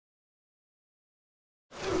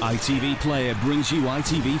ITV Player brings you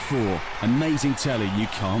ITV4, amazing telly you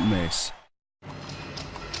can't miss.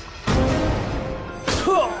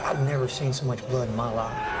 I've never seen so much blood in my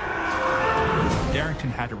life. Darrington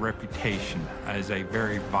had a reputation as a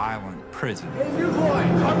very violent prison. Hey, new boy,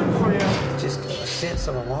 coming for you. Just a sense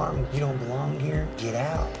of alarm. You don't belong here. Get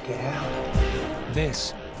out, get out.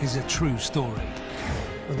 This is a true story.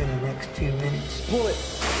 Within the next few minutes, bullet.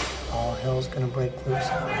 All hell's gonna break loose.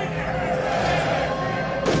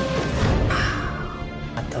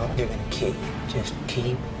 I thought they were gonna kill you. Just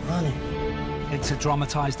keep running. It's a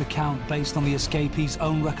dramatized account based on the escapee's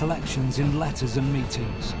own recollections in letters and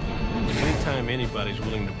meetings. Anytime anybody's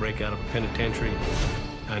willing to break out of a penitentiary,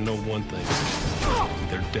 I know one thing.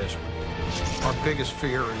 They're desperate. Our biggest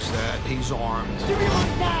fear is that he's armed. Give me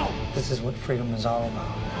one now! This is what freedom is all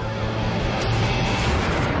about.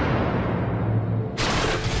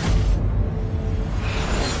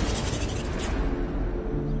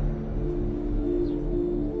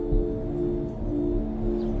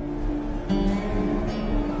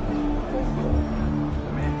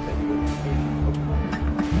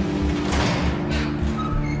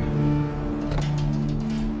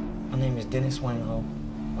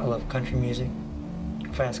 I love country music,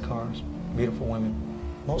 fast cars, beautiful women.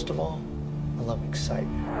 Most of all, I love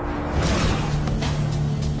excitement.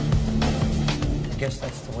 I guess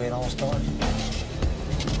that's the way it all started.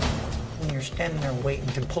 When you're standing there waiting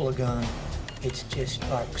to pull a gun, it's just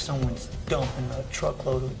like someone's dumping a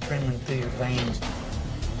truckload of adrenaline through your veins.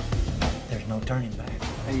 There's no turning back.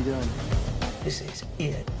 How you doing? This is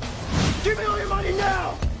it. Give me all your money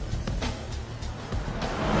now!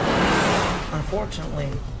 Unfortunately,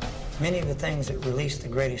 many of the things that release the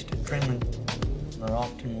greatest adrenaline are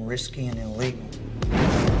often risky and illegal.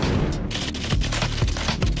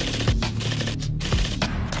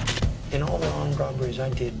 In all the armed robberies I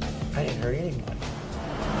didn't hurt anybody.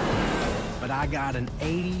 But I got an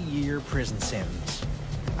 80-year prison sentence.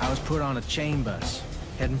 I was put on a chain bus,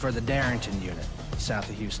 heading for the Darrington unit, south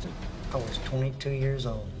of Houston. I was 22 years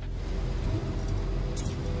old.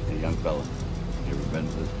 Hey, young fella, you ever been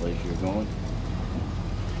to this place you're going?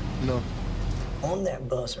 No. On that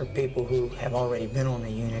bus are people who have already been on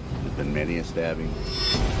the unit. There's been many a stabbing,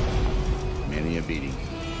 many a beating.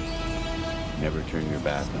 Never turn your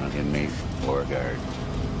back on an inmate or a guard.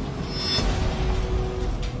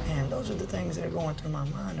 And those are the things that are going through my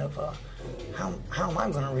mind of how am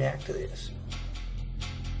I going to react to this?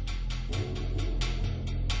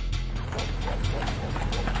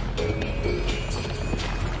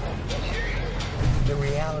 The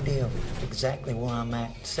reality of exactly where I'm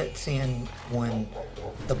at sets in when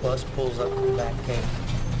the bus pulls up to the back gate.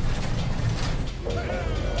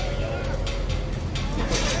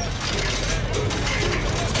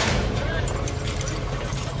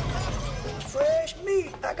 Fresh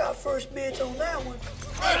meat! I got first bids on that one.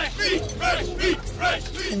 Fresh meat! Fresh meat!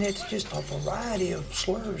 Fresh meat! And it's just a variety of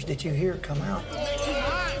slurs that you hear come out.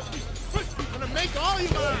 I'm gonna make all you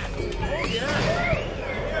mine! Oh, yeah!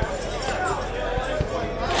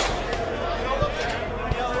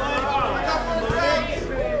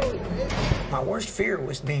 My worst fear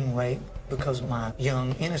was being raped because of my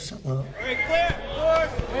young, innocent look. Hey, clear!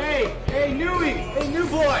 Hey, newie! Hey, new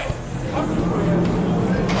boy!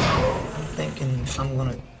 I'm thinking I'm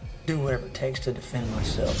gonna do whatever it takes to defend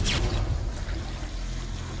myself.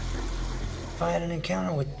 If I had an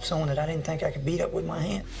encounter with someone that I didn't think I could beat up with my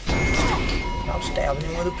hand, I was stabbing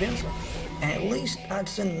him with a pencil. And at least I'd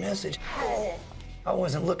send a message. I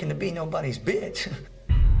wasn't looking to be nobody's bitch.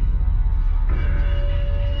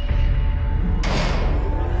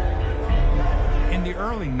 In the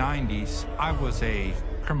early 90s, I was a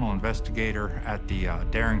criminal investigator at the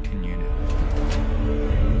Darrington unit.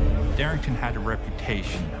 Darrington had a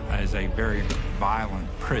reputation as a very violent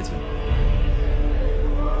prison.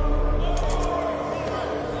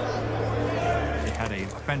 It had an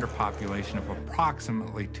offender population of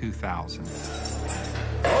approximately 2,000.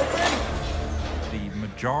 The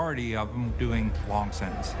majority of them doing long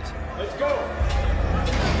sentences. Let's go!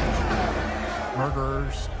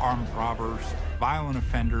 Murderers, armed robbers, violent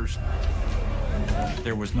offenders.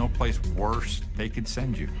 There was no place worse they could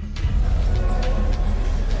send you.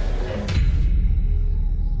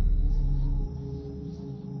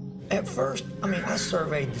 At first, I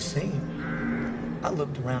surveyed the scene. I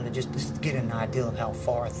looked around to just get an idea of how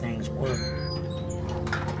far things were.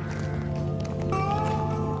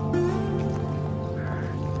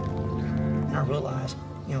 And I realized,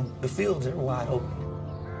 the fields are wide open.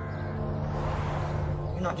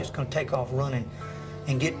 You're not just going to take off running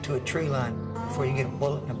and get to a tree line before you get a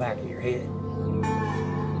bullet in the back of your head.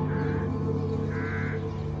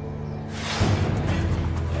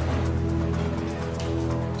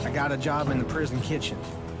 got a job in the prison kitchen.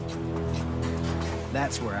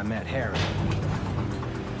 That's where I met Harry.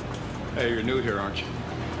 Hey, you're new here, aren't you?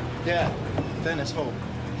 Yeah, Dennis Hope.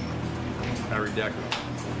 Harry Decker.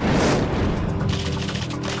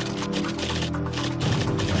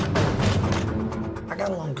 I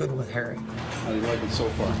got along good with Harry. How do you like it so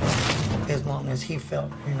far? As long as he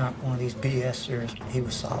felt you're not one of these BSers, he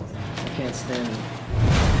was solid. I can't stand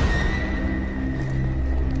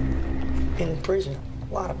it. In prison,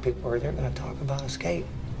 a lot of people are there going to talk about escape.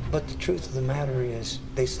 But the truth of the matter is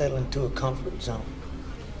they settle into a comfort zone.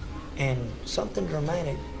 And something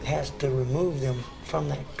dramatic has to remove them from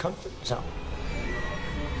that comfort zone.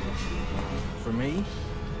 For me,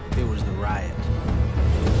 it was the riot.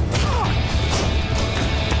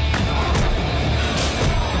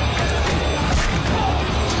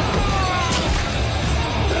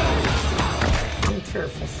 I'm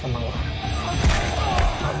fearful for my life.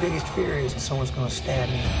 My biggest fear is that someone's going to stab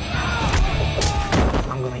me.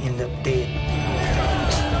 I'm going to end up dead.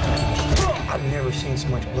 I've never seen so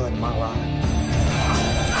much blood in my life.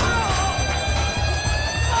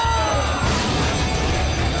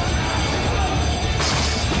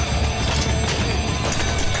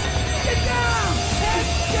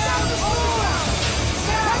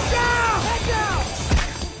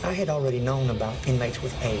 I had already known about inmates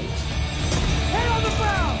with AIDS.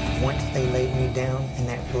 Once they laid me down in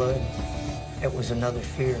that blood, it was another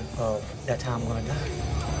fear of that's how I'm going to die.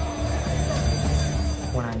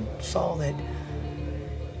 When I saw that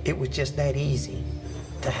it was just that easy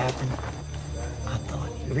to happen, I thought,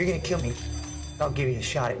 if you're going to kill me, I'll give you a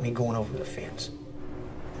shot at me going over the fence.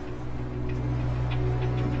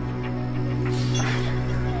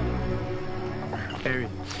 Harry.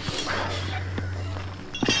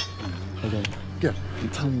 Okay. Good. I'm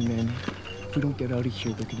telling you, man, if we don't get out of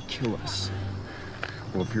here, they're gonna kill us.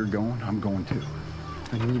 Well, if you're going, I'm going too.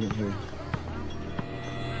 I need it, Harry.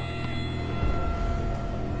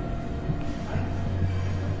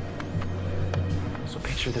 So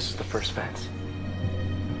picture this is the first fence.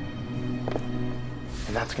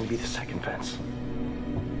 And that's gonna be the second fence.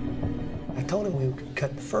 I told him we could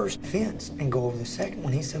cut the first fence and go over the second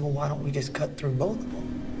one. He said, well, why don't we just cut through both of them?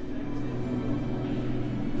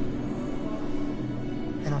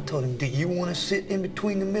 And I told him, do you want to sit in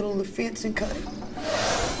between the middle of the fence and cut it?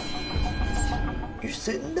 You're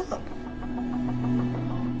sitting up.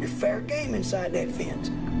 You're fair game inside that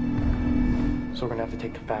fence. So we're gonna have to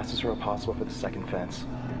take the fastest road possible for the second fence,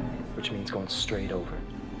 which means going straight over.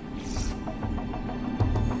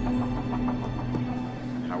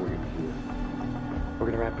 How are we gonna do it? We're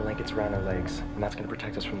gonna wrap blankets around our legs, and that's gonna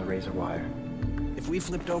protect us from the razor wire. If we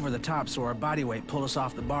flipped over the top so our body weight pulled us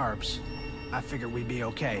off the barbs, I figured we'd be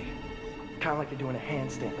okay. Kind of like you're doing a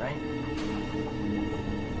handstand, right?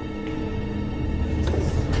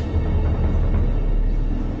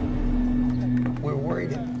 We were worried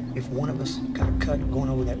that if one of us got cut going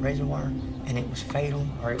over that razor wire and it was fatal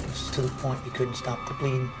or it was to the point you couldn't stop the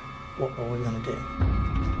bleeding, what were we going to do?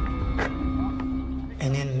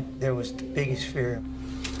 And then there was the biggest fear.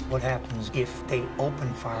 What happens if they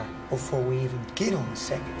open fire before we even get on the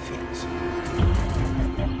second fence?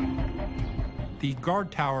 The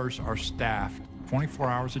guard towers are staffed 24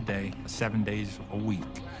 hours a day, 7 days a week.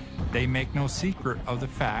 They make no secret of the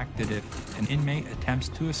fact that if an inmate attempts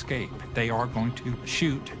to escape, they are going to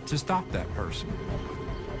shoot to stop that person.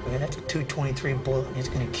 Okay, that's a .223 bullet, and it's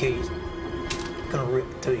going to kill you. It's going to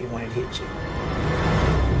rip through you when it hits you.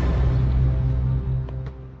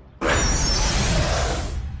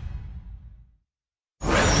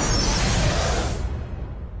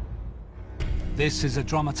 This is a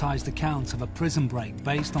dramatized account of a prison break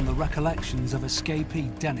based on the recollections of escapee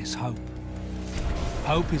Dennis Hope.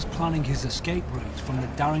 Hope is planning his escape route from the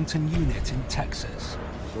Darrington unit in Texas.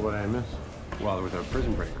 So what did I miss? Well, there was a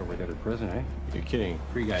prison break over there at prison, eh? You're kidding.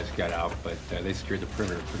 3 guys got out, but they secured the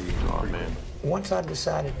perimeter pretty easily. Oh, man. Once I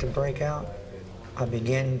decided to break out, I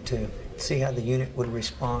began to see how the unit would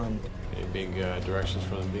respond. Any big directions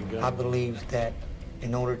from the big guy? I believed that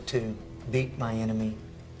in order to beat my enemy,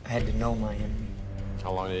 I had to know my enemy.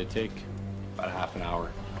 How long did it take? About a half an hour.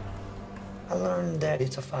 I learned that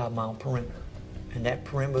it's a 5-mile perimeter, and that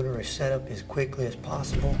perimeter is set up as quickly as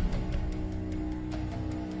possible.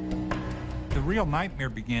 The real nightmare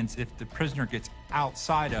begins if the prisoner gets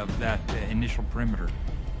outside of that initial perimeter.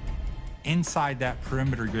 Inside that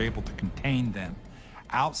perimeter, you're able to contain them.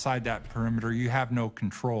 Outside that perimeter, you have no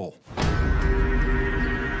control.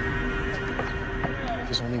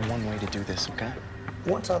 There's only one way to do this, okay?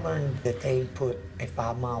 Once I learned that they put a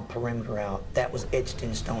 5-mile perimeter out, that was etched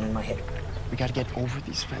in stone in my head. We gotta get over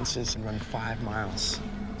these fences and run 5 miles.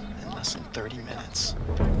 And less than 30 minutes.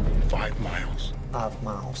 5 miles. 5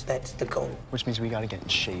 miles, that's the goal. Which means we gotta get in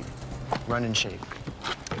shape. Run in shape.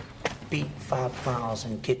 Beat 5 miles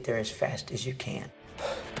and get there as fast as you can.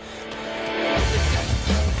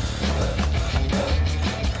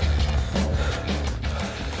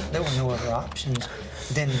 There were no other options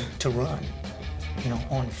than to run, you know,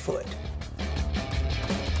 on foot.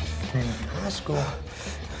 And in high school,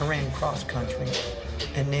 I ran cross country.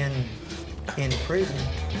 And then in prison,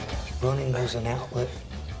 running was an outlet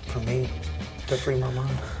for me to free my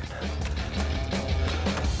mind.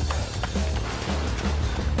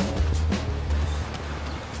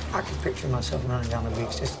 I could picture myself running down the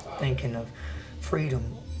beach just thinking of freedom,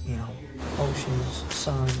 you know, oceans,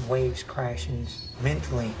 sun, waves crashing.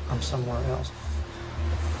 Mentally, I'm somewhere else.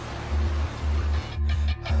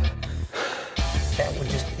 That would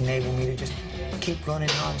just enable me to just keep running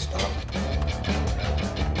nonstop.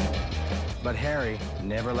 But Harry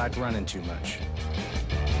never liked running too much.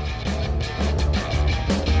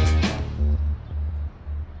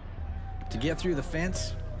 To get through the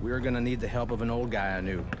fence, we were gonna need the help of an old guy I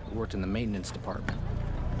knew who worked in the maintenance department.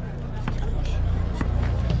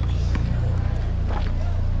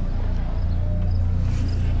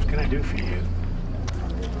 What can I do for you?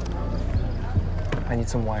 I need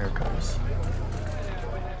some wire cutters.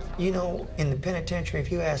 You know, in the penitentiary,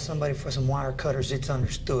 if you ask somebody for some wire cutters, it's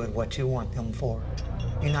understood what you want them for.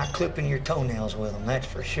 You're not clipping your toenails with them, that's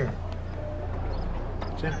for sure.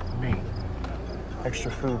 What's in it for me?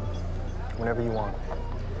 Extra food, whenever you want.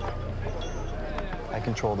 I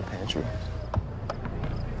control the pantry.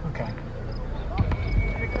 Okay.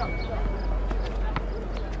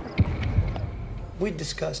 We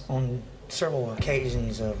discussed on several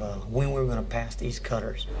occasions of when we were going to pass these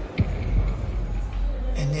cutters.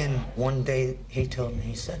 And then one day he told me,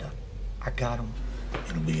 he said, I got them.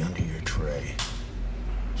 It'll be under your tray.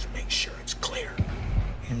 Just make sure it's clear.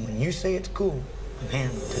 And when you say it's cool, I'm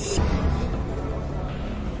handing it to you.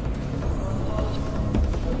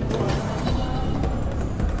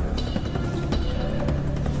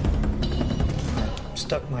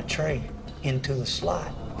 Stuck my tray into the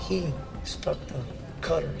slot. He stuck the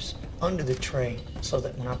cutters under the tray so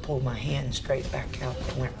that when I pulled my hand straight back out,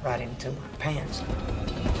 it went right into my pants.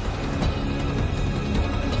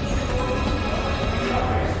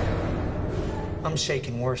 I'm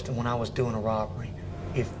shaking worse than when I was doing a robbery.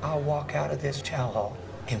 If I walk out of this chow hall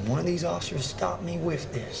and one of these officers stop me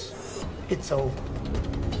with this, it's over.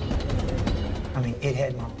 I mean, it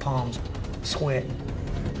had my palms sweating.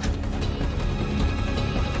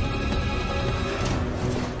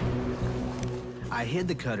 I hid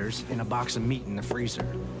the cutters in a box of meat in the freezer.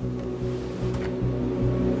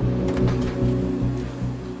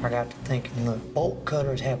 I got to thinking, look, bolt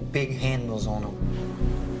cutters have big handles on them.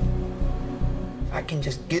 If I can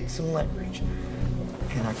just get some leverage,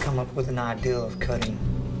 and I come up with an idea of cutting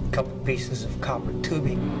a couple pieces of copper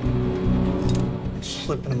tubing and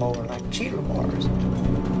slipping them over like cheater bars.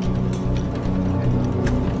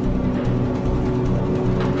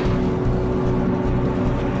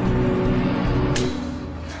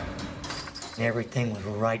 Everything was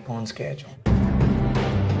right on schedule.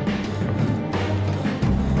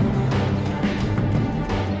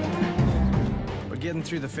 But getting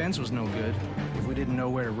through the fence was no good if we didn't know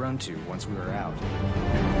where to run to once we were out.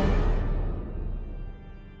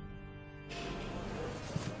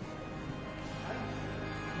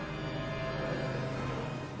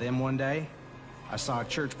 Then one day, I saw a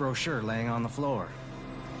church brochure laying on the floor.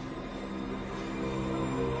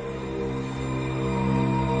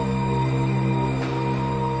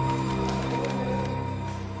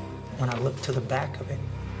 When I looked to the back of it,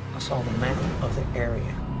 I saw the map of the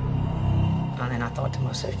area. And I thought to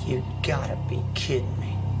myself, you gotta be kidding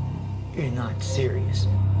me. You're not serious.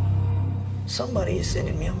 Somebody is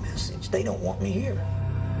sending me a message. They don't want me here.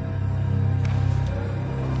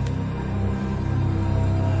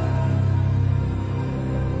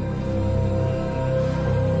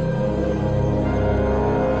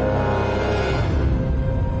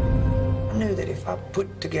 I knew that if I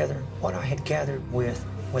put together what I had gathered with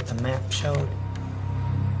what the map showed,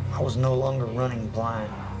 I was no longer running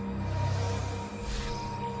blind.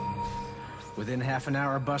 Within half an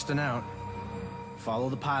hour of busting out, follow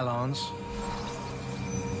the pylons,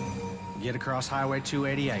 get across Highway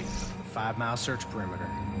 288, 5-mile search perimeter,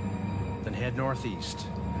 then head northeast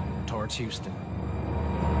towards Houston.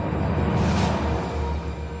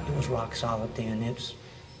 It was rock solid then.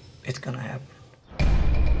 It's gonna happen.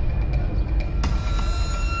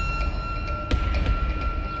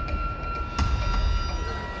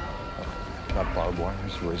 That barbed wire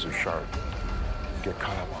is razor sharp. Get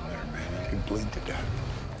caught up on there, man. You can bleed to death.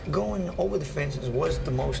 Going over the fences was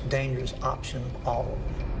the most dangerous option of all.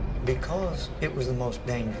 Because it was the most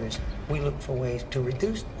dangerous, we looked for ways to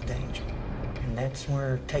reduce the danger. And that's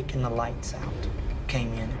where taking the lights out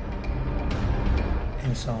came in.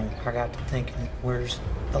 And so I got to thinking, where's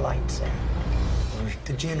the lights at? Where's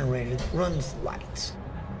the generator that runs the lights?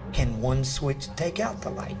 Can one switch take out the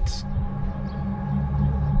lights?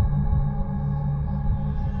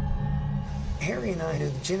 Harry and I knew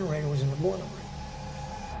the generator was in the boiler room.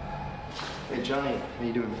 Hey, Johnny, how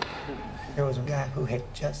you doing? There was a guy who had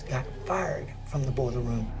just got fired from the boiler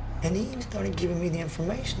room, and he started giving me the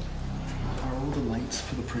information. Are all the lights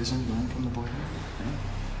for the prison run from the boiler?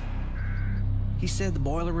 He said the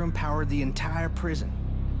boiler room powered the entire prison,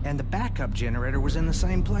 and the backup generator was in the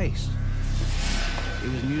same place.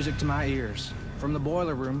 It was music to my ears. From the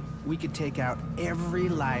boiler room, we could take out every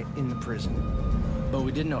light in the prison, but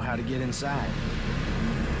we didn't know how to get inside.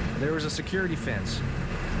 There was a security fence,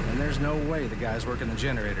 and there's no way the guys working the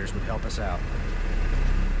generators would help us out.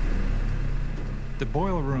 The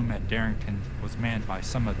boiler room at Darrington was manned by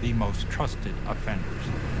some of the most trusted offenders,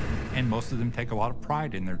 and most of them take a lot of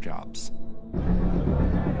pride in their jobs.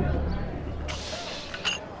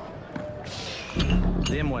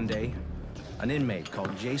 Then one day, an inmate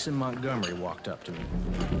called Jason Montgomery walked up to me.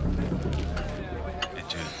 Hey,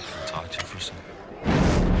 dude, can I talk to you for a second?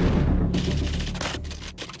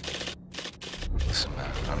 Listen,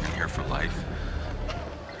 man, I'm in here for life.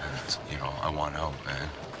 And, you know, I want out, man.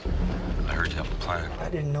 I heard you have a plan. I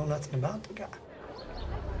didn't know nothing about the guy.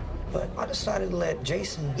 But I decided to let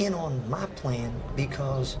Jason in on my plan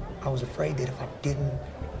because I was afraid that if I didn't,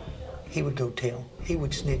 he would go tell. He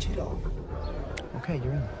would snitch it off. Okay,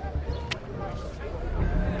 you're in.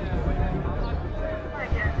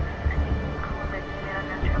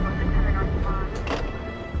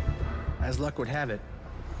 As luck would have it,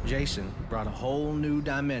 Jason brought a whole new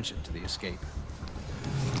dimension to the escape.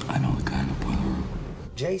 I know the guy in the boiler room.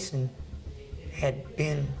 Jason had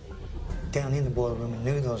been down in the boiler room and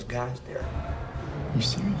knew those guys there. You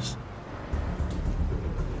serious?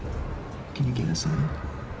 Can you get us in?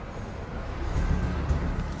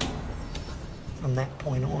 From that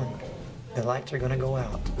point on, the lights are gonna go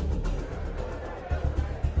out.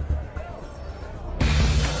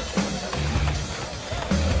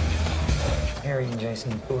 Harry and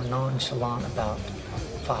Jason were nonchalant about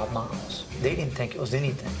 5 miles. They didn't think it was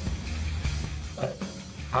anything, but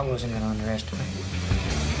I wasn't gonna underestimate it.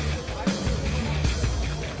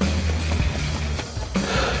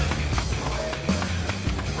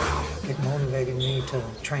 It motivated me to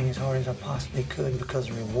train as hard as I possibly could because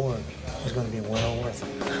the reward was going to be well worth it.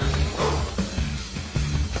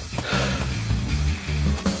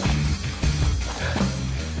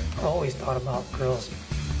 I always thought about girls.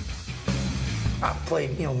 I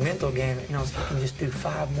played, mental game. If you can just do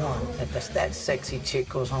 5 more, that sexy chick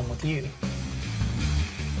goes home with you.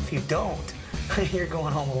 If you don't, you're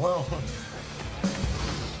going home alone.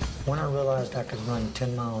 When I realized I could run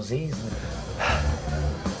 10 miles easily,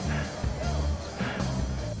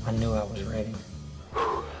 I knew I was ready.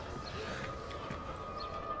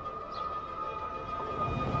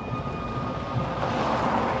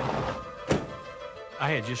 I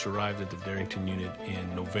had just arrived at the Darrington unit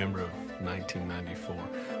in November of 1994.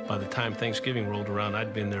 By the time Thanksgiving rolled around,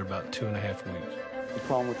 I'd been there about 2.5 weeks. The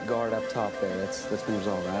problem with the guard up top there, that's been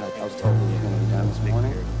resolved, right? I was told we were going to be done this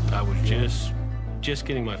morning. I was just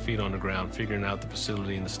getting my feet on the ground, figuring out the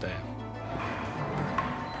facility and the staff.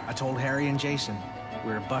 I told Harry and Jason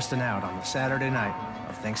we were busting out on the Saturday night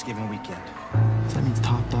of Thanksgiving weekend. So that means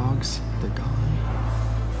top dogs, they're gone.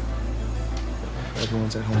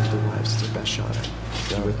 Everyone's at home with their wives. It's their best shot at it.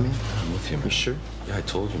 You with me? I'm with you, man. You sure? Yeah, I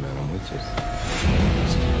told you, man. I'm with you.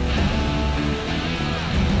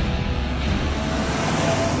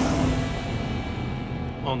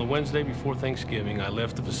 On the Wednesday before Thanksgiving, I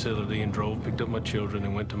left the facility and picked up my children,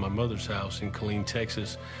 and went to my mother's house in Killeen,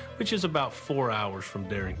 Texas, which is about 4 hours from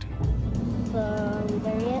Darrington. So, are we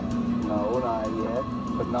there yet? No, not yet,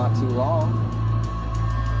 but not too long.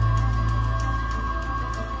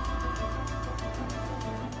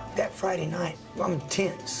 That Friday night, I'm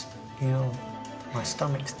tense. My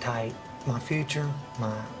stomach's tight. My future,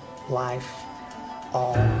 my life,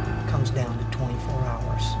 all comes down to 24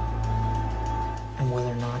 hours. And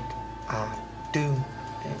whether or not I do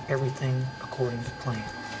everything according to plan.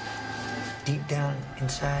 Deep down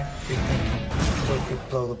inside, you're thinking, what could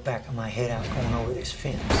blow the back of my head out going over this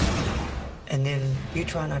fence? And then you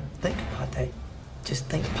try not to think about that. Just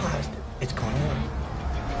think positive. It's gonna work.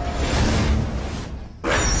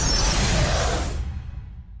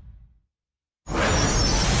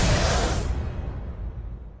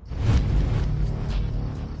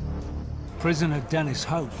 Prisoner Dennis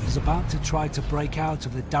Hope is about to try to break out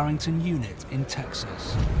of the Darrington unit in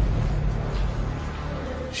Texas.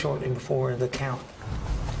 Shortly before the count,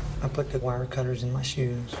 I put the wire cutters in my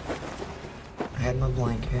shoes. I had my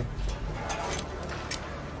blanket.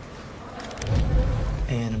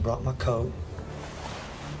 And I brought my coat.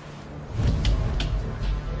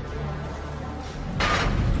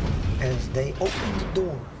 As they opened the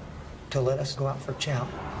door to let us go out for chow,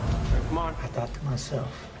 Come on. I thought to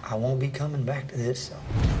myself, I won't be coming back to this cell.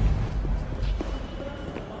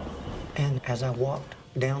 And as I walked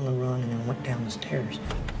down the run and then went down the stairs,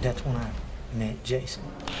 that's when I met Jason.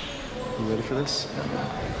 You ready for this?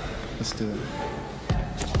 Let's do it.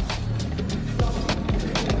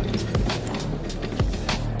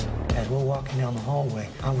 As we're walking down the hallway,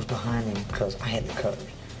 I was behind him because I had the cutters.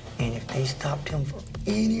 And if they stopped him for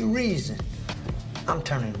any reason, I'm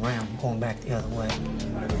turning around, going back the other way.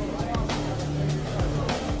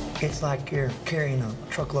 It's like you're carrying a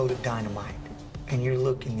truckload of dynamite, and you're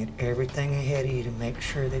looking at everything ahead of you to make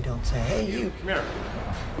sure they don't say, hey, you. Come here.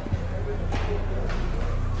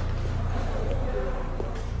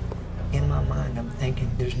 In my mind, I'm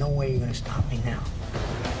thinking, there's no way you're gonna stop me now.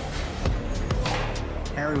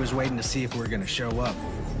 Harry was waiting to see if we were gonna show up.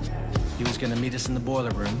 He was gonna meet us in the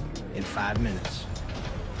boiler room in 5 minutes.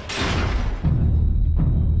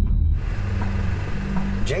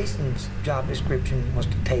 Jason's job description was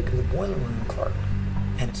to take the boiler room clerk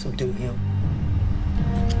and subdue him.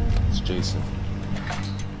 It's Jason.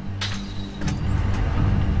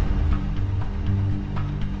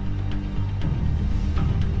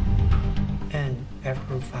 And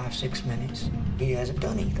after 5-6 minutes, he hasn't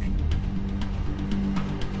done anything.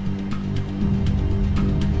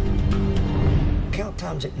 Count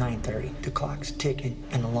time's at 9:30. The clock's ticking,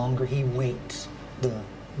 and the longer he waits, the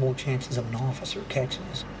more chances of an officer catching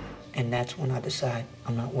us. And that's when I decide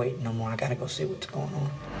I'm not waiting no more. I gotta go see what's going on.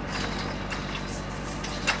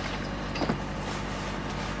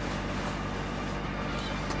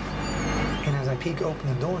 And as I peek open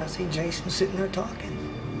the door and I see Jason sitting there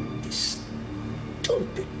talking. This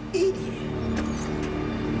stupid idiot.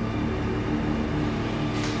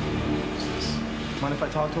 Mind if I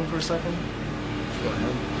talk to him for a second? Go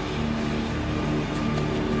ahead.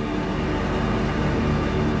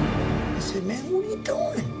 I said, man, what are you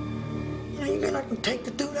doing? You know, you're gonna take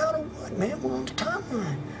the dude out or what, man? We're on the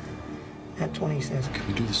timeline. That's when he says, Can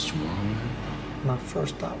we do this tomorrow, man? my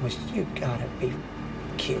first thought was, you gotta be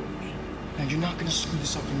kidding me. Man, you're not gonna screw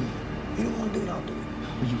this up for me. You don't wanna do it, I'll do it.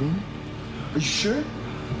 Are you in? Are you sure?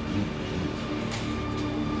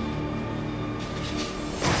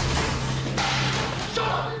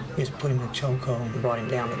 He just put him in a chokehold and brought him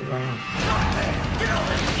down to the ground.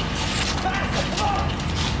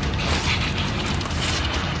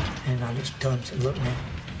 And I just told him, I said, look, man,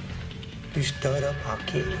 you stud up, I'll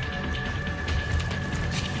kill you.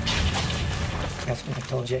 That's when I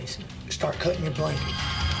told Jason, start cutting your blanket.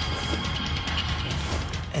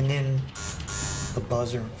 And then the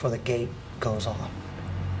buzzer for the gate goes off.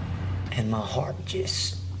 And my heart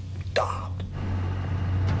just stopped.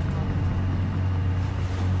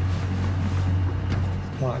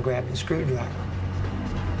 Well, I grabbed the screwdriver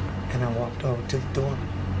and I walked over to the door.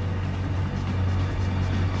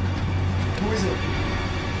 Who is it?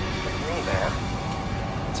 Me, man.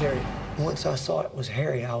 It's Harry. Once I saw it was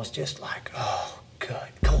Harry, I was just like, oh, good.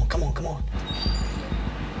 Come on, come on, come on.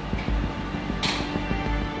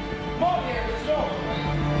 Come on, Harry, let's go.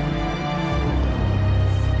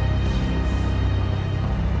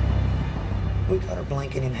 We cut our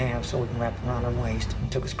blanket in half so we can wrap it around our waist.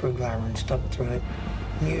 And took a screwdriver and stuck it through it.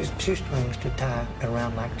 And used shoestrings to tie it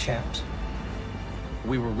around like chaps.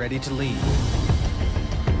 We were ready to leave.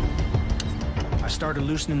 I started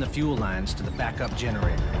loosening the fuel lines to the backup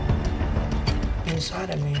generator. Inside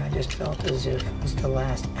of me, I just felt as if it was the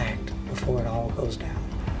last act before it all goes down.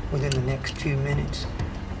 Within the next few minutes,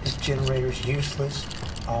 this generator's useless.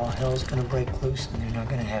 All hell's gonna break loose, and they're not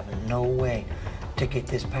gonna have no way to get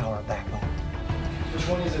this power back on. Which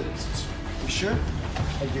one is it? You sure?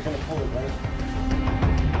 Like you're gonna pull it, right?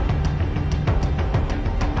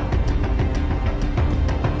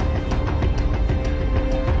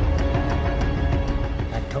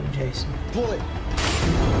 I told Jason. Pull it!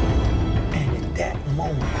 And at that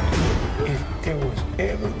moment, if there was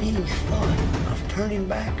ever any thought of turning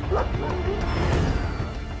back,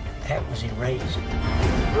 that was erased.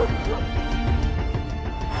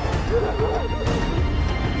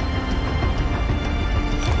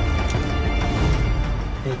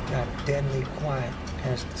 It got deadly quiet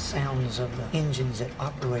as the sounds of the engines that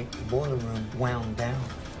operate the boiler room wound down.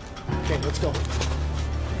 Okay, let's go.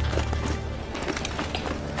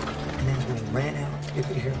 And as we ran out. You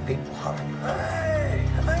could hear people hollering, "Hey!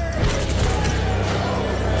 Hey!"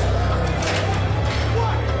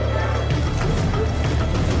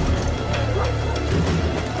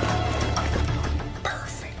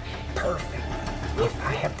 Perfect, perfect. If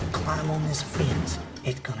I have to climb on this fence,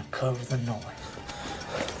 it's gonna cover the noise.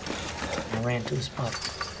 I ran to the spot.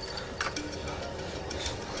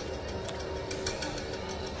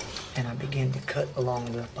 And I began to cut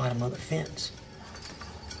along the bottom of the fence.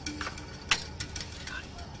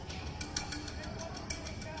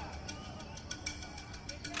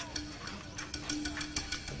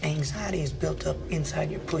 Anxiety is built up inside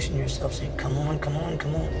you, pushing yourself, saying, come on, come on,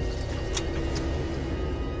 come on.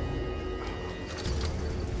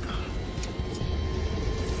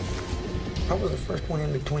 I was the first one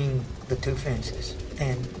in between the two fences,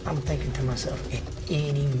 and I'm thinking to myself, at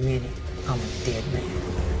any minute, I'm a dead man.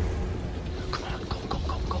 Come on, go, go,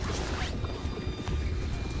 go, go.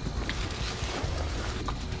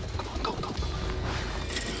 Come on, go, go.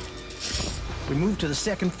 We moved to the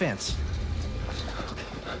second fence.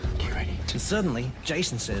 Get ready. And suddenly,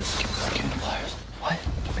 Jason says, Give me the pliers. What?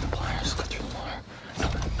 Give me the pliers. Cut through the wire.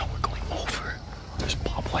 No, we're going over. There's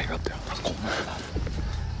barbed wire up there. I'm going over.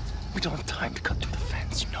 We don't have time to cut through the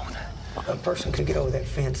fence. You know that. A person could get over that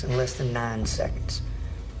fence in less than 9 seconds.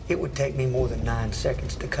 It would take me more than 9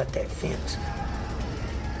 seconds to cut that fence.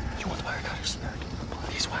 You want the wire cutters?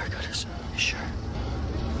 These wire cutters? You sure?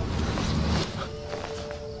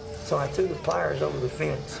 So I threw the pliers over the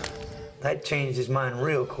fence. That changed his mind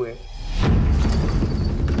real quick.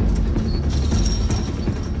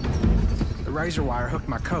 the razor wire hooked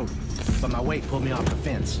my coat, but my weight pulled me off the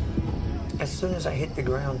fence. As soon as I hit the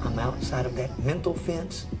ground, I'm outside of that mental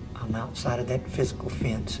fence. I'm outside of that physical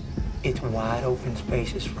fence. It's wide open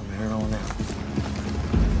spaces from here on out.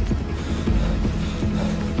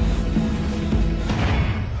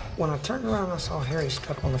 When I turned around, I saw Harry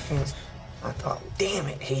stuck on the fence. I thought, damn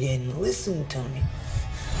it, he didn't listen to me.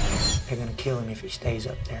 They're gonna kill him if he stays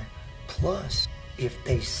up there. Plus, if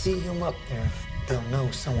they see him up there, they'll know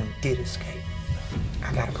someone did escape.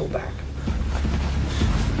 I gotta go back.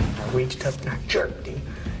 I reached up and I jerked him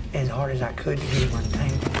as hard as I could to get him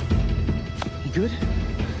untangled. You good?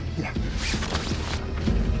 Yeah.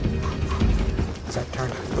 As I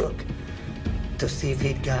turned to look to see if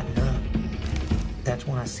he'd gotten up, that's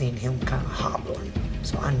when I seen him kind of hobbling.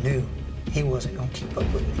 So I knew he wasn't gonna keep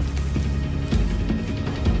up with me.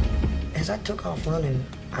 As I took off running,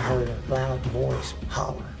 I heard a loud voice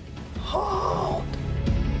holler, "Halt!"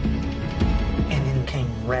 And then came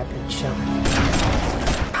rapid shots.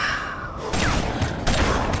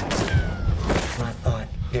 And I thought,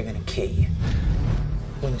 they're gonna kill you.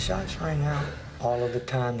 When the shots rang out, all of the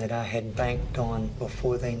time that I had banked on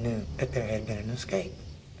before they knew that there had been an escape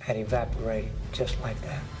had evaporated just like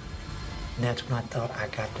that. And that's when I thought, I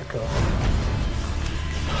got to go.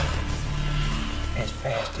 As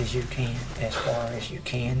fast as you can, as far as you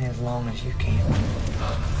can, as long as you can.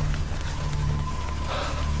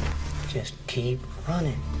 Just keep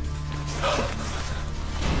running.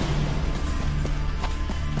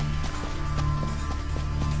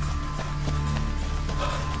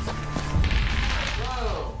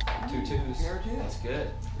 Whoa! 2 2s. That's good.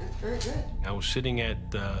 That's very good. I was sitting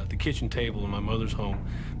at the kitchen table in my mother's home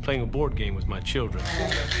playing a board game with my children.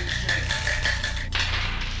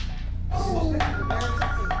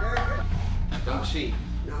 Don't cheat.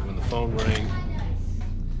 When the phone rang,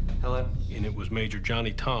 Hello? and it was Major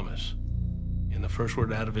Johnny Thomas, and the first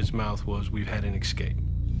word out of his mouth was, "We've had an escape."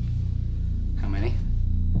 How many?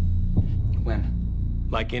 When?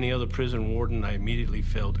 Like any other prison warden, I immediately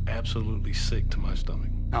felt absolutely sick to my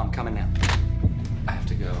stomach. No, I'm coming now. I have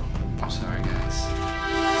to go. I'm sorry, guys.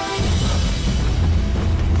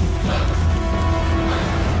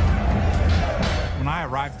 When I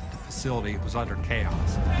arrived at the facility, it was utter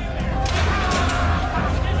chaos.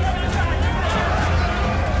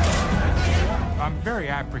 I'm very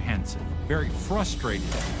apprehensive, very frustrated.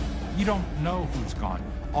 You don't know who's gone.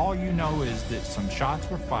 All you know is that some shots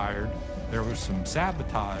were fired, there was some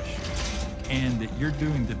sabotage, and that you're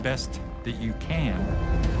doing the best that you can.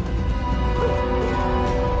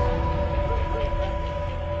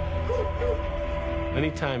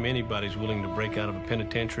 Anytime anybody's willing to break out of a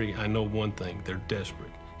penitentiary, I know one thing: they're desperate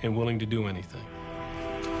and willing to do anything.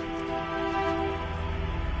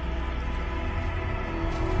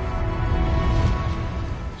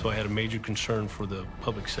 So I had a major concern for the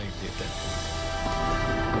public safety at that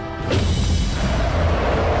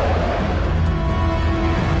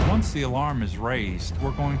point. Once the alarm is raised,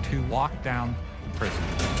 we're going to lock down the prison,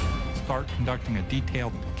 start conducting a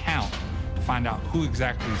detailed count to find out who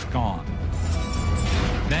exactly is gone.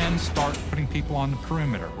 Then start putting people on the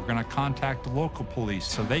perimeter. We're going to contact the local police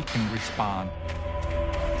so they can respond.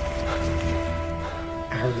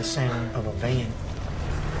 I heard the sound of a van.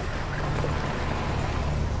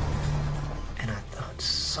 And I thought,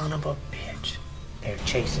 son of a bitch, they're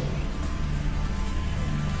chasing me.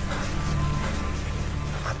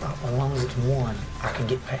 I thought, as long as it's one, I can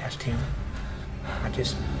get past him. I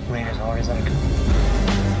just ran as hard as I could.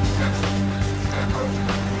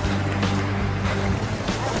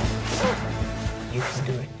 You can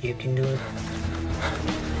do it. You can do it.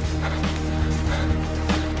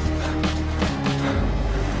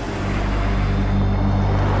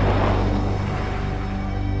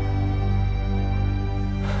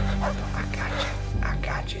 I got you. I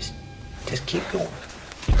got you. Just keep going.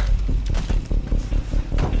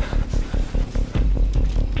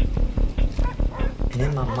 And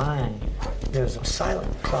in my mind, there's a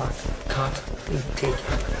silent clock constantly ticking.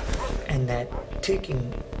 And that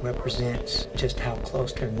ticking represents just how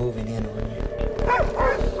close they're moving in on you.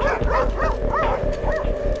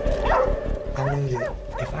 I knew that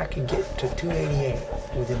if I could get to 288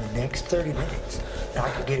 within the next 30 minutes, I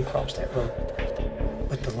could get across that road.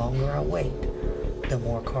 But the longer I wait, the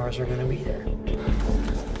more cars are going to be there.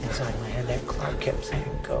 Inside my head, that clock kept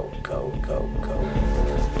saying, go, go, go, go.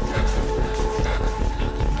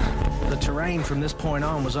 The terrain from this point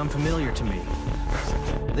on was unfamiliar to me.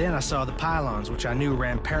 Then I saw the pylons, which I knew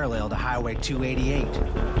ran parallel to Highway 288.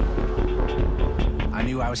 I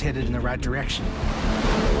knew I was headed in the right direction.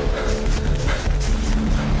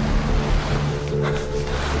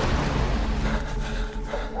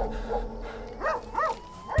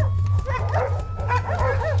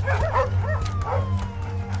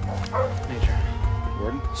 Major.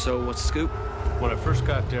 Gordon? So what's the scoop? When I first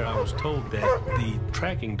got there, I was told that the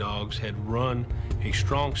tracking dogs had run a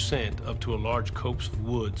strong scent up to a large copse of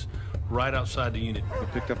woods right outside the unit. We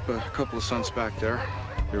picked up a couple of scents back there.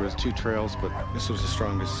 There was 2 trails, but this was the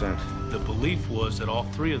strongest scent. The belief was that all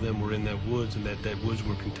 3 of them were in that woods and that woods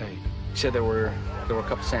were contained. You said there were a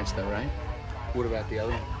couple scents though, right? What about the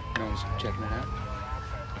other one? No one's checking it out?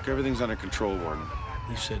 Look, everything's under control, Warden.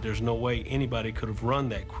 He said there's no way anybody could have run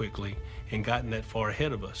that quickly and gotten that far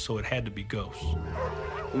ahead of us, so it had to be ghosts.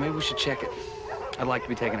 Well, maybe we should check it. I'd like to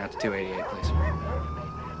be taken out to 288, please.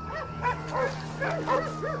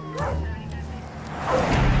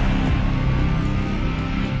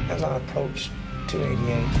 As I approach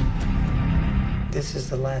 288, this is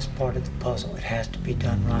the last part of the puzzle. It has to be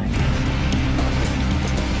done right.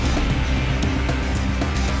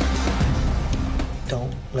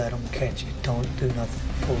 Don't let them catch you. Don't do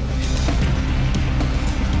nothing foolish.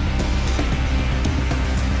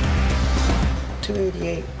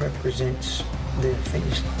 288 represents the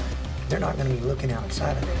finish line. They're not going to be looking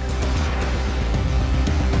outside of it.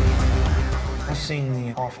 I've seen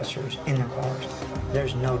the officers in their cars.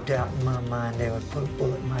 There's no doubt in my mind they would put a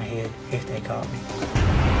bullet in my head if they caught me.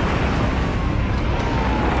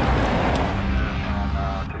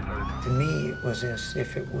 To me, it was as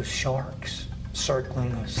if it was sharks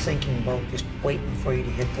circling a sinking boat, just waiting for you to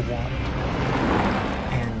hit the water.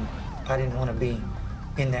 And I didn't want to be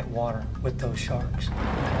in that water with those sharks.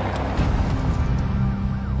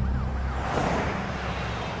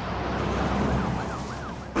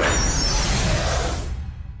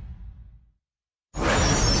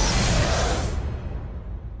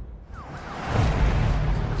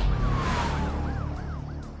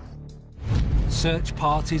 Search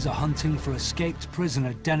parties are hunting for escaped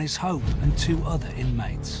prisoner Dennis Hope and 2 other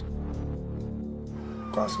inmates.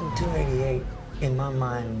 Crossing 288, in my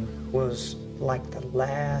mind, was like the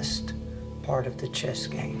last part of the chess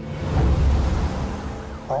game.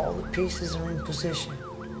 All the pieces are in position.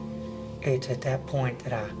 It's at that point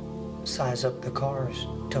that I size up the cars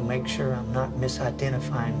to make sure I'm not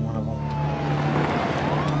misidentifying one of them.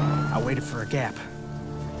 I waited for a gap.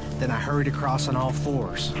 Then I hurried across on all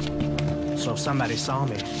 4s. So if somebody saw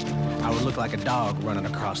me, I would look like a dog running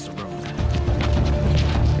across the road.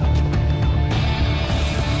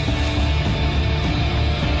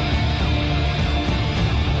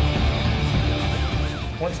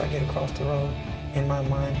 Once I get across the road, in my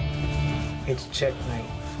mind, it's checkmate.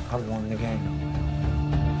 I've won the game.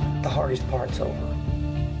 The hardest part's over.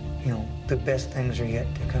 You know, the best things are yet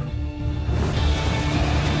to come.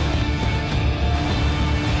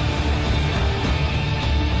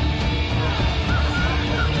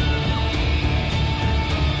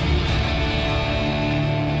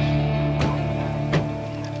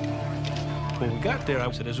 When we got there,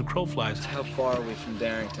 I said, as a crow flies. How far are we from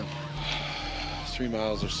Darrington? 3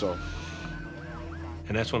 miles or so.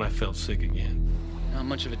 And that's when I felt sick again. Not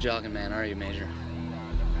much of a jogging man, are you, Major?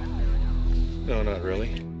 No, not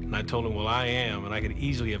really. And I told him, well, I am, and I could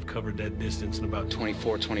easily have covered that distance in about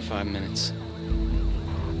 24, 25 minutes.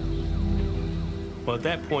 Well, at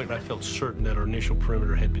that point, I felt certain that our initial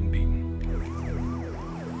perimeter had been beaten.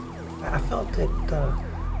 I felt that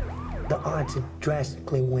the odds had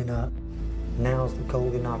drastically went up. Now's the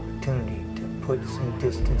golden opportunity to put some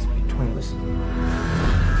distance between us.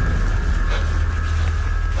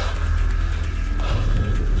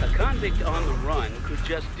 A convict on the run could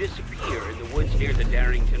just disappear in the woods near the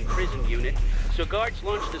Darrington prison unit, so guards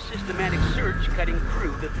launched a systematic search cutting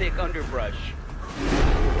through the thick underbrush.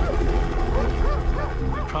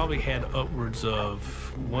 Probably had upwards of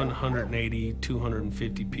 180,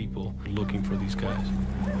 250 people looking for these guys.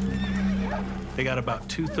 They got about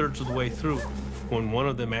 2/3 of the way through when one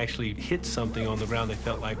of them actually hit something on the ground they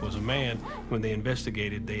felt like was a man. When they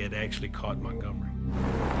investigated, they had actually caught Montgomery.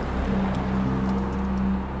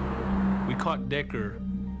 We caught Decker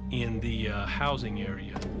in the housing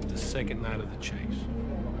area the second night of the chase.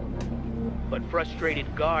 But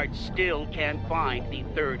frustrated guards still can't find the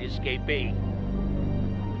third escapee.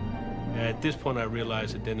 At this point, I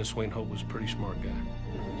realized that Dennis Wayne Hope was a pretty smart guy.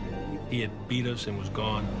 He had beat us and was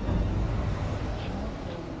gone.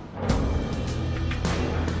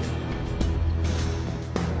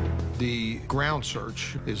 The ground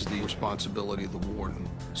search is the responsibility of the warden.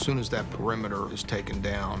 As soon as that perimeter is taken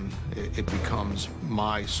down, it becomes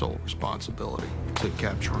my sole responsibility to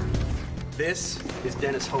capture him. This is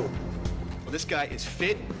Dennis Hope. Well, this guy is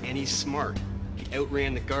fit and he's smart. He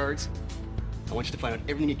outran the guards. I want you to find out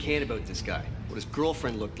everything you can about this guy. What his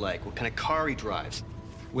girlfriend looked like, what kind of car he drives.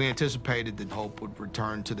 We anticipated that Hope would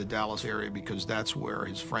return to the Dallas area because that's where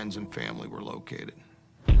his friends and family were located.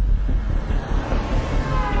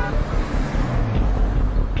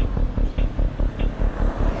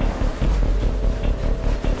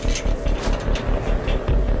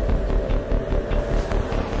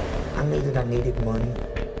 I knew that I needed money,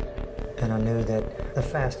 and I knew that the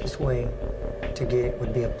fastest way to get it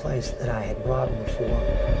would be a place that I had robbed before.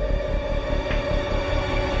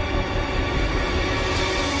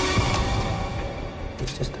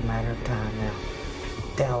 It's just a matter of time now.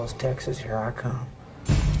 Dallas, Texas, here I come.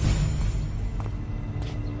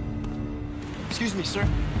 Excuse me, sir.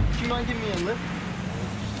 Do you mind giving me a lift?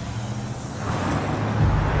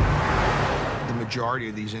 The majority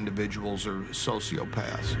of these individuals are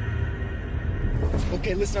sociopaths.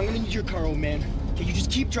 Okay, listen, I'm gonna need your car, old man. Okay, you just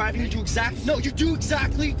keep driving, you do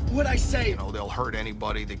exactly what I say. You know, they'll hurt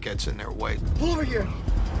anybody that gets in their way. Pull over here.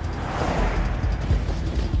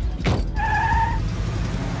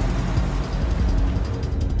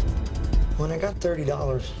 When I got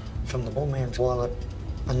 $30 from the old man's wallet,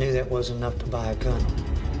 I knew that wasn't enough to buy a gun.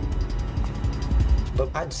 But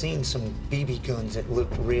I'd seen some BB guns that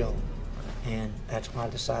looked real, and that's why I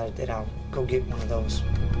decided that I'll go get one of those.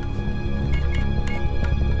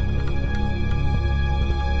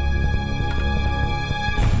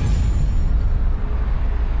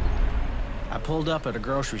 I pulled up at a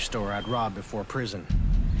grocery store I'd robbed before prison.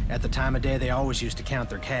 At the time of day, they always used to count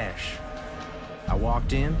their cash. I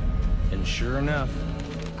walked in, and sure enough,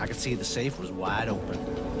 I could see the safe was wide open.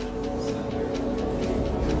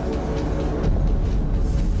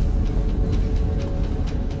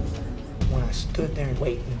 When I stood there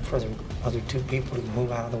waiting for the other two people to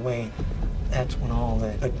move out of the way, that's when all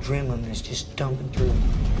the adrenaline is just dumping through.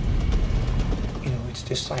 You know, it's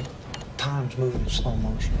just like time's moving in slow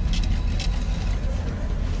motion.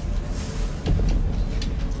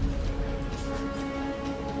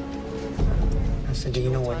 I said, do you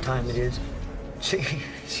know what time it is? She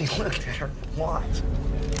looked at her watch.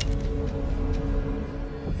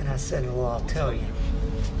 And I said, well, I'll tell you.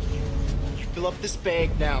 You fill up this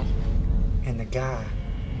bag now. And the guy,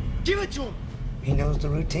 give it to him. He knows the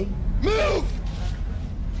routine. Move!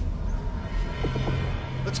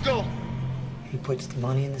 Let's go. He puts the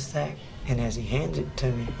money in the sack, and as he hands it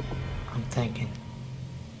to me, I'm thinking,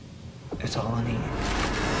 that's all I needed.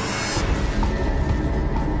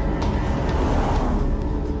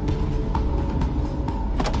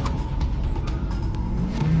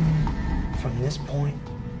 From this point,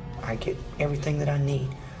 I get everything that I need.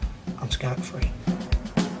 I'm scot-free.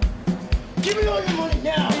 Give me all your money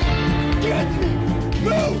now! Give it to me!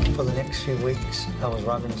 Move! For the next few weeks, I was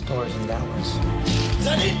robbing stores in Dallas. Is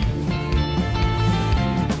that it?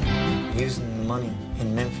 Using the money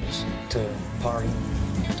in Memphis to party,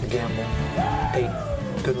 to gamble, date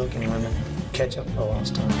good-looking women, catch up for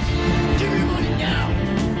lost time. Give me your money now!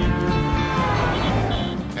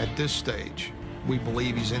 At this stage, we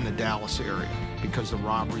believe he's in the Dallas area because the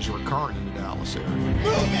robberies are occurring in the Dallas area.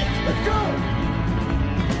 Move it! Let's go!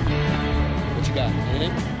 What you got?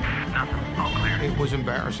 Anything? No, It was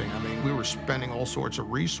embarrassing. I mean, we were spending all sorts of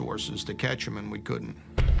resources to catch him, and we couldn't.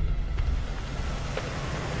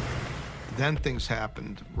 Then things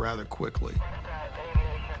happened rather quickly.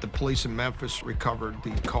 The police in Memphis recovered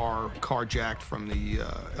the car carjacked from the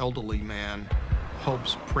elderly man.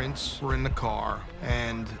 Hope's prints were in the car,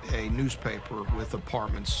 and a newspaper with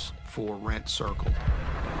apartments for rent circled.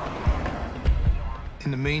 In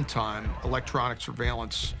the meantime, electronic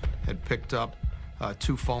surveillance had picked up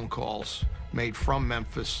 2 phone calls made from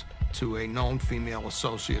Memphis to a known female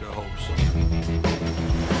associate of Hope's.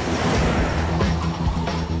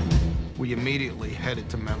 We immediately headed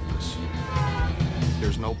to Memphis.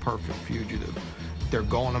 There's no perfect fugitive. They're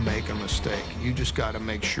going to make a mistake. You just got to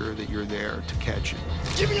make sure that you're there to catch it.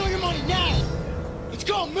 Give me all your money now! Let's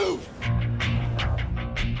go, move!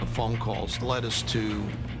 The phone calls led us to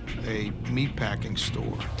a meatpacking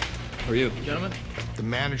store. Who are you? Gentlemen? The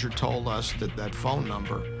manager told us that that phone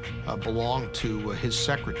number belonged to his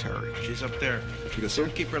secretary. She's up there.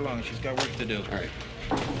 Don't keep her long. She's got work to do. All right.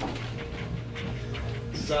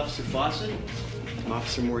 This is Officer Fawcett. I'm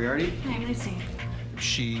Officer Moriarty. Hi, I'm Lucy.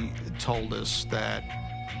 She told us that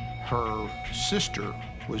her sister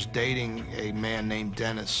was dating a man named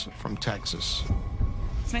Dennis from Texas.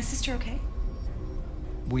 Is my sister okay?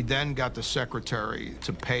 We then got the secretary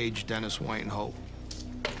to page Dennis Wayne Hope.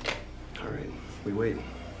 All right, we wait.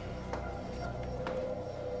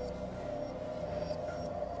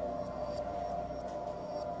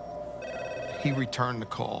 He returned the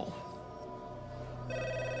call.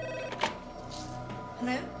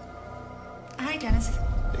 Hello? Hi, Dennis.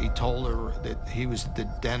 He told her that he was at the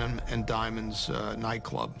Denim and Diamonds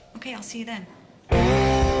nightclub. Okay, I'll see you then. He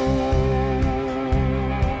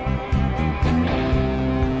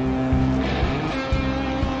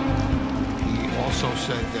also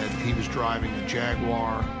said that he was driving a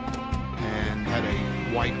Jaguar and had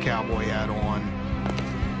a white cowboy hat on,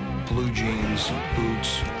 blue jeans,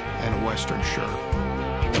 boots, and a Western shirt.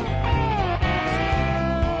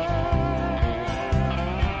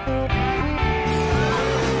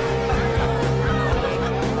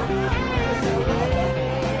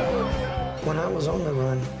 When I was on the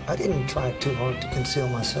run, I didn't try too hard to conceal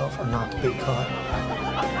myself or not to be caught.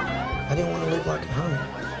 I didn't want to live like a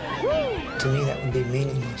hermit. To me, that would be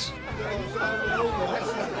meaningless.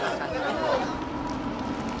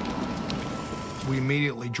 We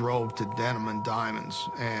immediately drove to Denim and Diamonds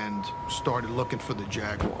and started looking for the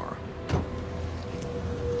Jaguar.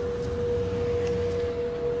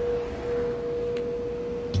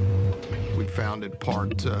 We found it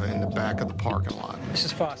parked in the back of the parking lot.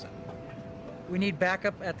 Mrs. Fawcett, we need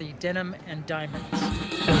backup at the Denim and Diamonds.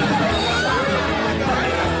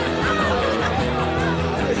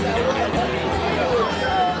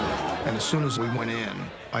 And as soon as we went in,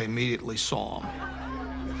 I immediately saw him.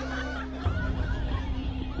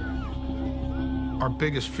 Our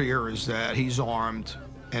biggest fear is that he's armed,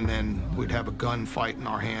 and then we'd have a gunfight in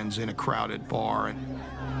our hands in a crowded bar. And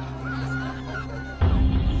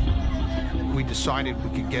we decided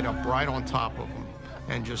we could get up right on top of him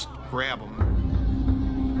and just grab him.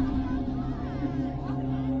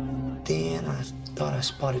 Then I thought I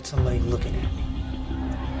spotted somebody looking at me.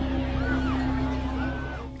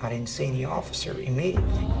 I didn't see any officer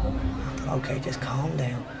immediately. I thought, okay, just calm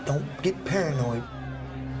down. Don't get paranoid.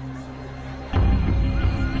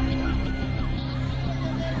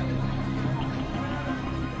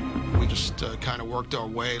 We just kind of worked our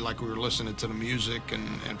way like we were listening to the music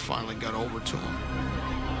and finally got over to him.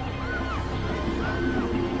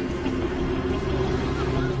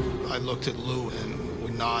 I looked at Lou and we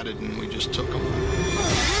nodded and we just took him.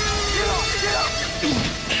 Get off! Get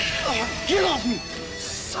off! Get off me!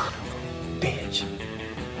 Son of a bitch.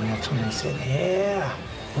 And that's when I said, yeah,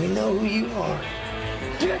 we know who you are.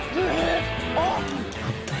 Get your head off!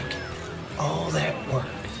 I'm thinking, all that work,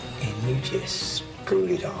 and you just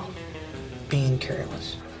screwed it off, being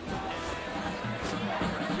careless.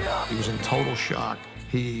 He was in total shock.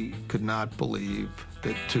 He could not believe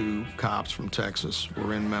that 2 cops from Texas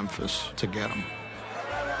were in Memphis to get him.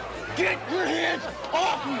 Get your hands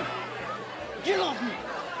off me! Get off me!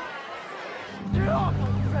 Get off!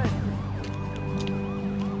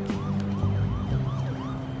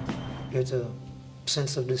 There's a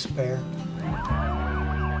sense of despair.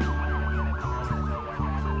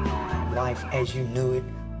 Life as you knew it,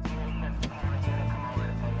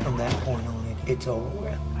 from that point on, it's over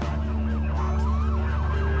with.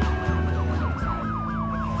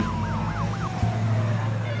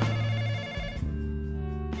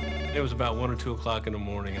 It was about 1 or 2 o'clock in the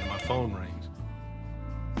morning, and my phone rings.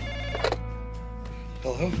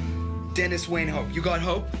 Hello? Dennis Wayne Hope. You got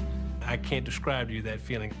Hope? I can't describe to you that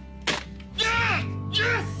feeling.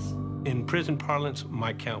 Yes! In prison parlance,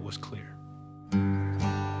 my count was clear.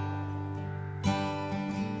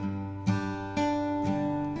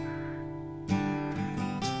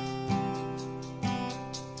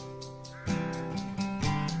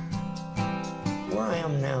 Where I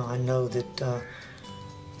am now, I know that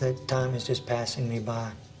that time is just passing me by.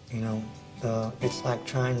 You know, it's like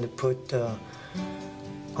trying to put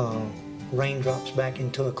raindrops back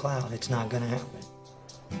into a cloud. It's not going to happen.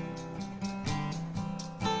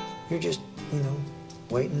 You're just, you know,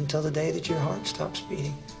 waiting until the day that your heart stops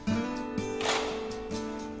beating.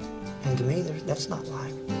 And to me, that's not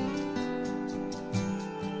life.